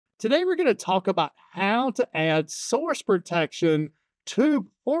Today, we're going to talk about how to add source protection to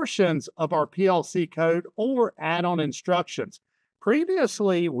portions of our PLC code or add-on instructions.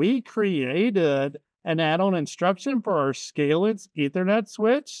 Previously, we created an add-on instruction for our Scalance Ethernet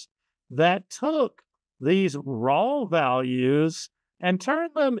switch that took these raw values and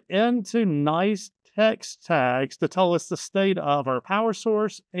turned them into nice text tags to tell us the state of our power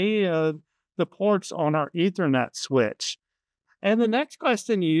source and the ports on our Ethernet switch. And the next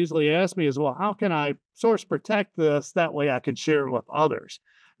question you usually ask me is, well, how can I source protect this? That way I can share it with others.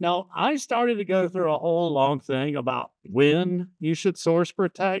 Now, I started to go through a whole long thing about when you should source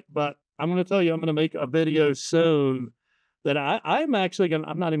protect, but I'm going to tell you, I'm going to make a video soon that I'm actually going to,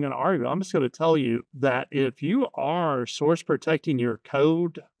 I'm not even going to argue. I'm just going to tell you that if you are source protecting your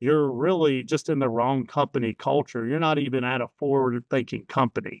code, you're really just in the wrong company culture. You're not even at a forward thinking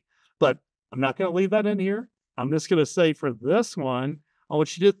company. But I'm not going to leave that in here. I'm just going to say for this one, I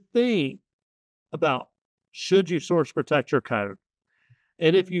want you to think about, should you source protect your code?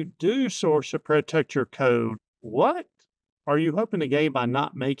 And if you do source or protect your code, what are you hoping to gain by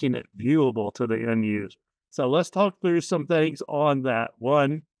not making it viewable to the end user? So let's talk through some things on that.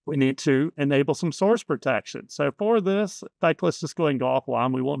 One, we need to enable some source protection. So for this, in fact, let's just go and go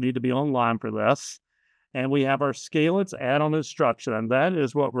offline. We won't need to be online for this. And we have our Scalance add-on instruction, and that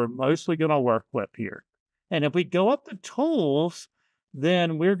is what we're mostly going to work with here. And if we go up to tools,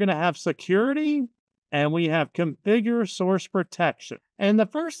 then we're going to have security and we have configure source protection. And the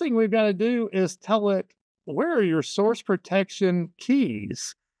first thing we've got to do is tell it, where are your source protection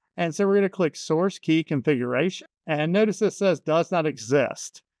keys? And so we're going to click source key configuration. And notice it says does not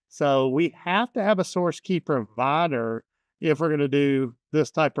exist. So we have to have a source key provider if we're going to do this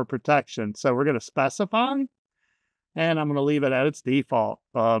type of protection. So we're going to specify, and I'm going to leave it at its default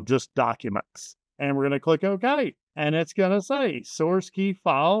of just documents. And we're going to click OK. And it's going to say source key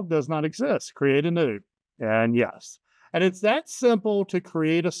file does not exist. Create a new. And yes. And it's that simple to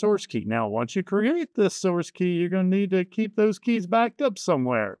create a source key. Now, once you create this source key, you're going to need to keep those keys backed up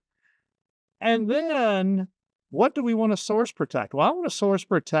somewhere. And then what do we want to source protect? Well, I want to source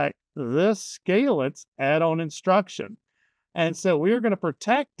protect this Scalance add-on instruction. And so we're going to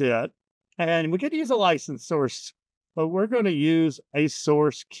protect it. And we could use a license source, but we're going to use a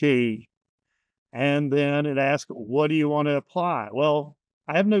source key. And then it asks, what do you want to apply? Well,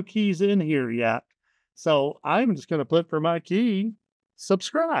 I have no keys in here yet. So I'm just going to put for my key,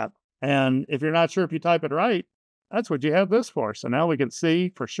 subscribe. And if you're not sure if you type it right, that's what you have this for. So now we can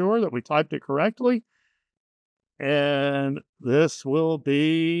see for sure that we typed it correctly. And this will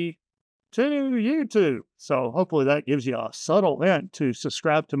be to YouTube. So hopefully that gives you a subtle hint to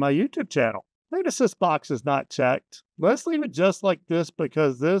subscribe to my YouTube channel. Notice this box is not checked. Let's leave it just like this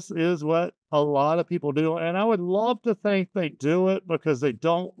because this is what a lot of people do. And I would love to think they do it because they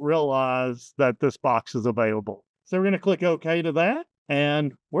don't realize that this box is available. So we're going to click OK to that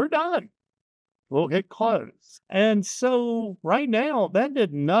and we're done. We'll hit close. And so right now that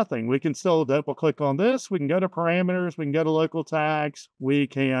did nothing. We can still double click on this. We can go to parameters. We can go to local tags. We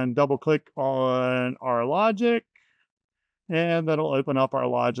can double click on our logic and that'll open up our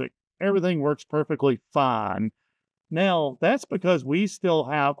logic. Everything works perfectly fine. Now, that's because we still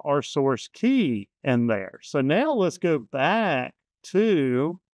have our source key in there. So now let's go back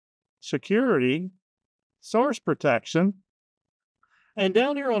to security, source protection. And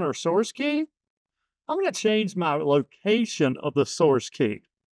down here on our source key, I'm going to change my location of the source key.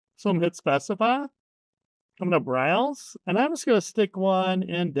 So I'm going to hit specify. I'm going to browse, and I'm just going to stick one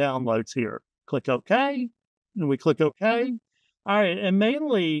in downloads here. Click OK, and we click OK. All right, and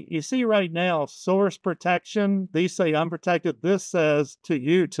mainly, you see right now, source protection, these say unprotected, this says to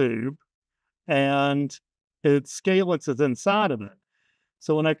YouTube, and its Scalance is inside of it.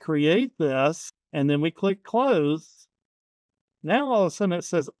 So when I create this, and then we click close, now all of a sudden it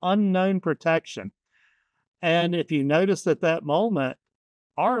says unknown protection. And if you notice at that moment,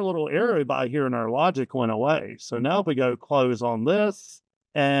 our little arrow by here in our logic went away. So now if we go close on this,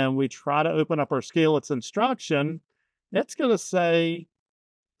 and we try to open up our Scalance instruction, it's going to say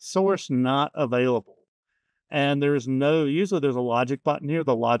source not available. And usually there's a logic button here.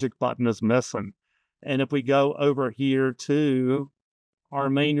 The logic button is missing. And if we go over here to our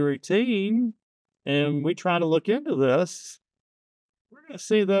main routine and we try to look into this, we're going to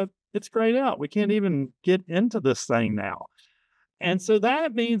see that it's grayed out. We can't even get into this thing now. And so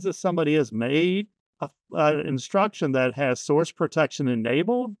that means that somebody has made an instruction that has source protection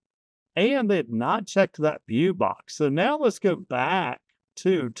enabled, and they had not checked that view box. So now let's go back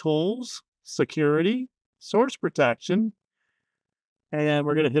to Tools, Security, Source Protection, and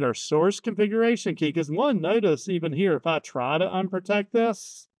we're going to hit our source configuration key. Because notice even here, if I try to unprotect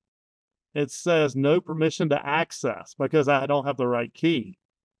this, it says no permission to access because I don't have the right key.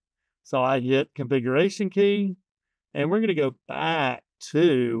 So I hit configuration key, and we're going to go back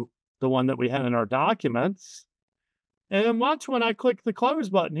to the one that we had in our documents. And watch when I click the close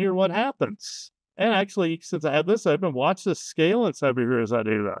button here, what happens. And actually, since I have this open, watch the scalance over here as I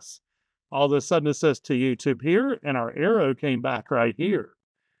do this. All of a sudden it says to YouTube here, and our arrow came back right here.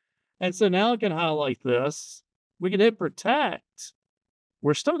 And so now I can highlight this. We can hit protect.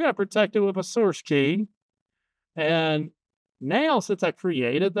 We're still going to protect it with a source key. And now, since I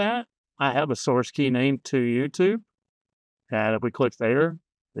created that, I have a source key named to YouTube. And if we click there,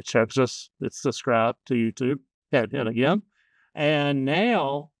 it shows us it's subscribed to YouTube. Hit again. And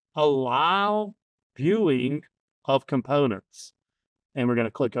now allow viewing of components. And we're going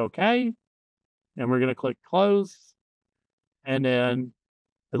to click OK. And we're going to click close. And then,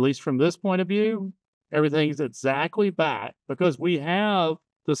 at least from this point of view, everything's exactly back because we have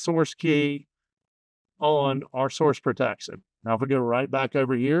the source key on our source protection. Now, if we go right back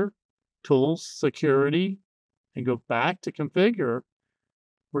over here, Tools, Security, and go back to Configure,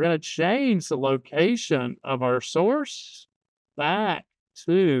 we're going to change the location of our source back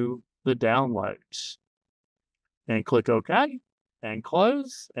to the downloads. And click OK and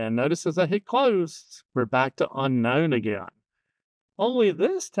close. And notice as I hit close, we're back to unknown again. Only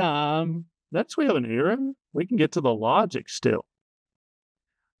this time, that's we have an error. We can get to the logic still.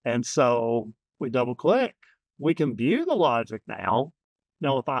 And so we double click. We can view the logic now.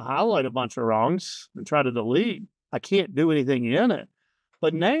 Now, if I highlight a bunch of wrongs and try to delete, I can't do anything in it.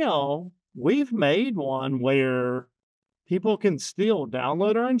 But now we've made one where people can still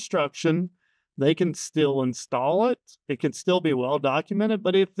download our instruction. They can still install it. It can still be well documented.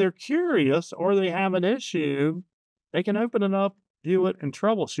 But if they're curious or they have an issue, they can open it up, view it, and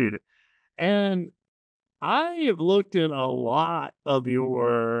troubleshoot it. And I have looked in a lot of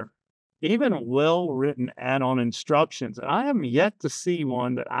your even well-written add-on instructions, and I haven't yet to see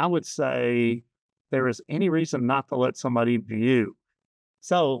one that I would say there is any reason not to let somebody view.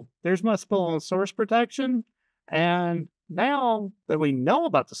 So there's my spill on source protection. And now that we know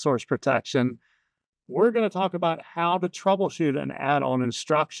about the source protection, we're going to talk about how to troubleshoot an add-on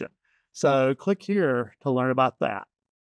instruction. So click here to learn about that.